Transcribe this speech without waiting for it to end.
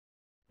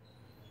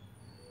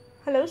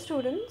Hello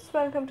students,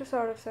 welcome to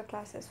Saurabh's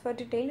classes. For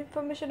detailed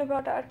information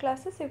about our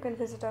classes, you can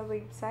visit our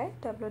website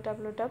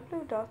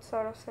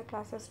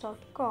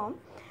www.saurabhsclasses.com.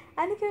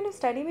 And if you want to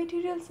study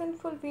materials and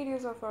full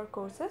videos of our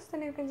courses,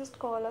 then you can just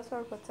call us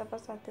or WhatsApp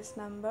us at this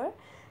number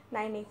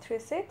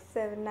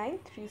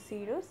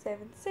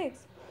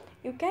 9836793076.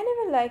 You can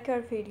even like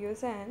our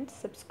videos and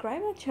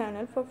subscribe our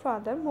channel for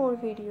further more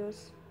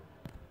videos.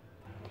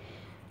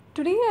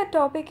 Today our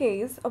topic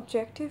is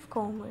objective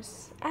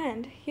commerce,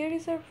 and here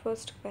is our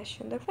first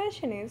question. The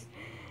question is,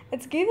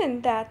 it's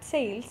given that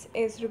sales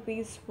is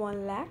rupees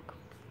 1 lakh,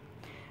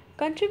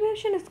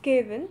 contribution is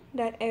given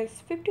that is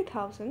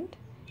 50,000,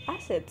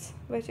 assets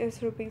which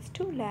is rupees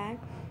 2 lakh,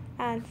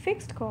 and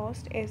fixed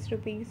cost is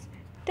rupees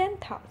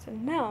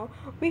 10,000. Now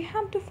we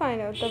have to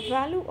find out the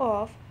value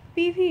of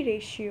PV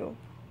ratio,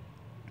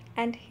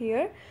 and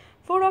here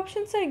 4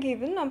 options are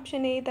given.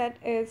 Option A, that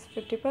is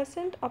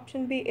 50%,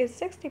 option B is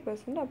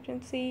 60%, option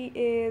C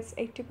is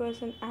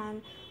 80%,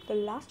 and the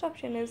last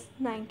option is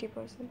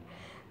 90%.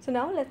 So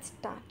now let's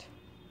start.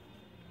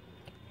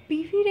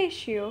 PV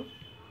ratio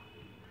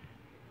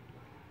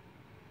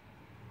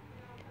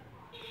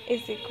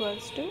is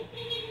equals to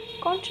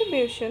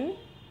contribution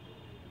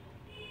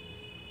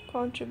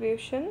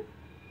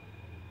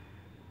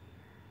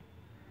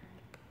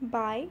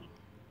by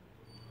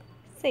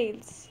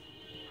sales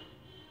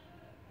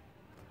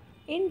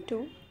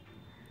into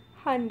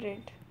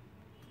 100.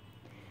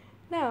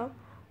 Now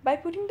by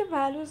putting the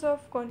values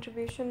of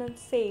contribution and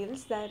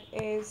sales, that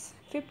is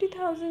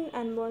 50,000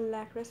 and 1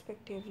 lakh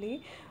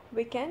respectively,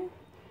 we can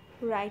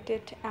write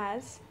it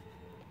as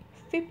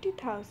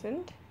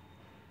 50,000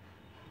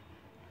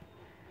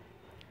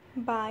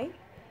 by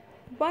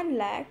 1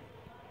 lakh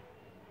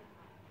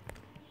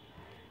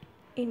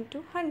into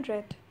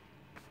 100.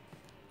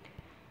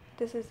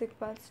 This is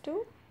equals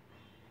to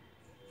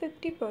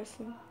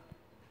 50%.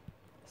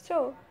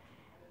 So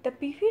the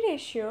PV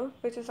ratio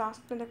which is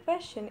asked in the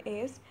question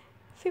is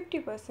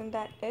 50%,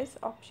 that is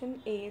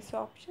option A. So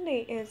option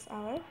A is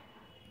our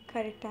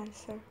correct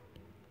answer.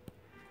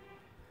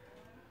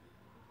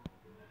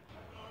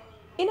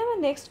 In our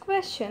next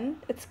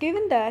question, it's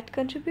given that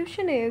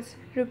contribution is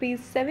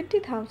rupees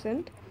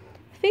 70,000,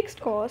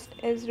 fixed cost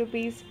is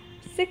rupees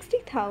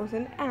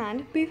 60,000,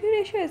 and PV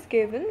ratio is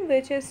given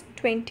which is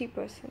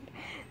 20%.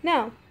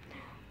 Now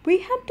we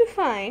have to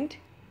find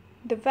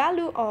the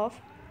value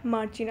of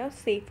margin of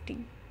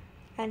safety,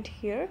 and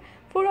here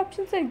 4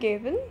 options are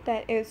given,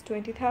 that is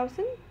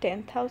 20,000,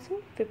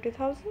 10,000,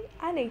 50,000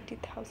 and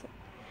 80,000.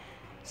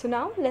 So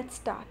now let's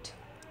start.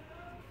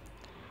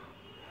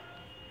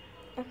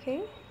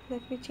 Okay,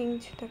 let me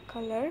change the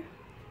color.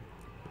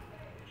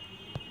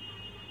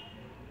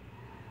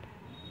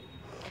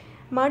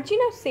 Margin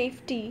of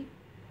safety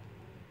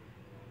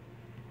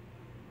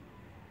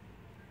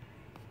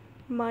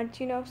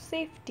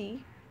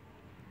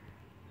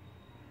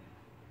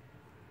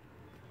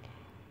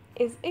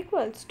is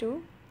equals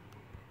to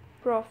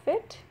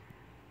profit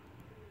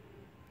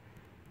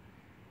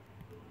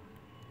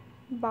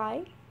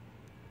by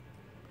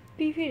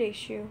PV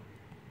ratio.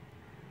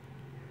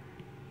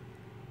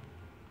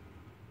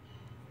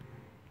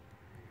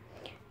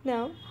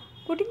 Now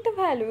putting the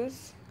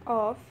values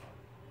of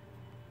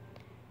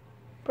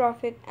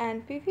profit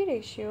and PV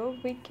ratio,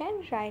 we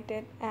can write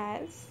it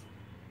as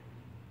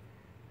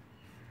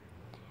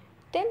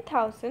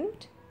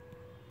 10,000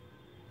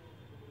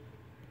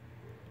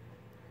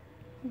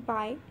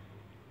 by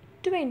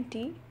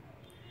 20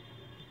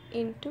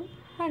 into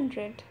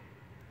 100,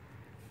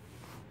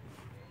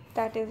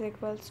 that is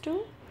equals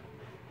to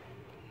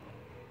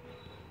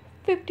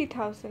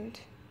 50,000.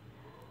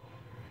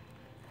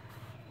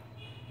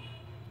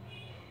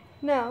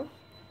 Now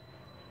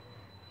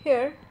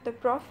here the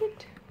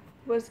profit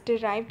was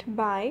derived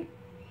by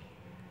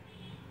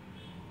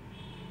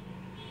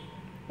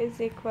is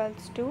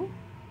equals to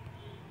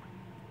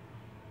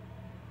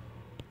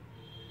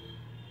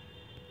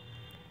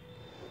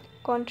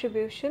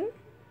contribution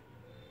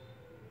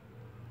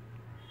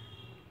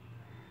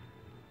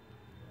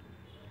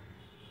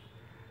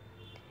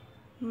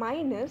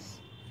minus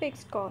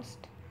fixed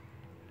cost.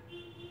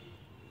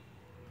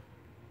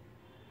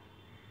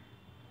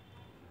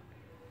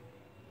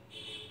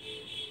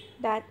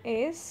 That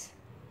is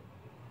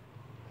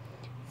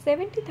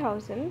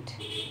 70,000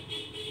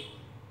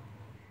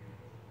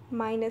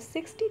 minus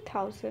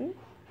 60,000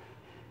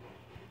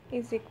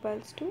 is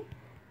equals to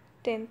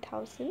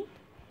 10,000.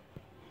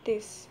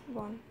 This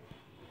one.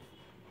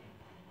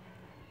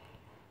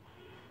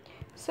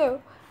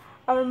 So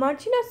our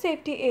margin of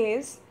safety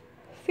is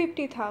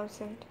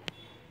 50,000,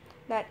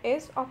 that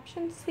is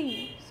option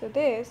C. So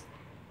this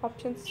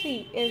option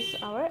C is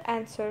our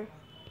answer.